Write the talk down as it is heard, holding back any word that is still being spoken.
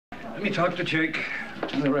Let me talk to Jake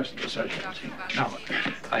and the rest of the surgeons. Now,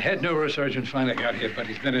 I had neurosurgeon finally got here, but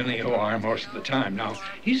he's been in the OR most of the time. Now,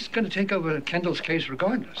 he's going to take over Kendall's case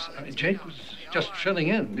regardless. I mean, Jake was just filling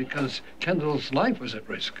in because Kendall's life was at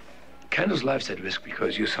risk. Kendall's life's at risk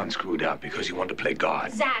because your son screwed up, because you wanted to play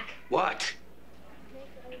God. Zach. What?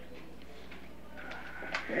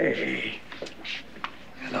 Hey.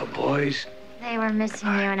 Hello, boys. They were missing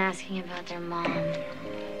you and asking about their mom.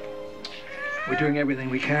 We're doing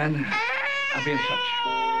everything we can. I'll be in touch.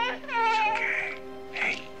 It's okay.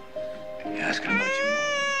 Hey, you asking about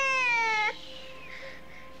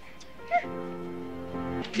your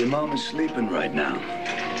mom? Your mom is sleeping right now.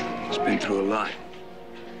 She's been through a lot.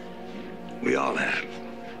 We all have.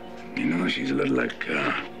 You know, she's a little like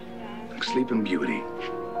Sleeping Beauty.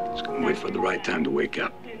 She's gonna wait for the right time to wake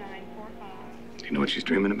up. Do you know what she's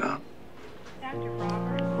dreaming about?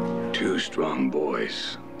 2 strong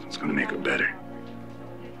boys. It's gonna make her better.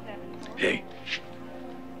 Hey,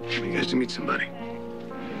 I want you guys to meet somebody.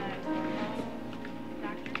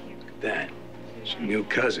 That. It's your new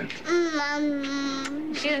cousin.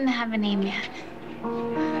 She doesn't have a name yet.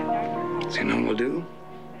 So you know what we'll do?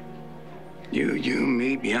 You,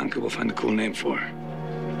 me, Bianca, we'll find a cool name for her.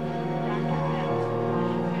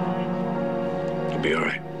 It'll be all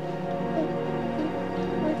right.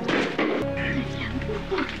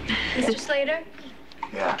 Mr. Slater?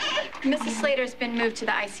 Yeah. Mrs. Slater's been moved to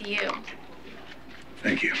the ICU.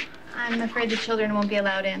 Thank you. I'm afraid the children won't be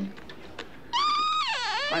allowed in.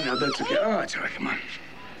 I know, that's okay. Oh, it's all right, come on.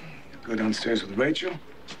 Go downstairs with Rachel.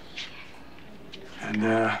 And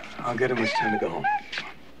I'll get him when it's time to go home.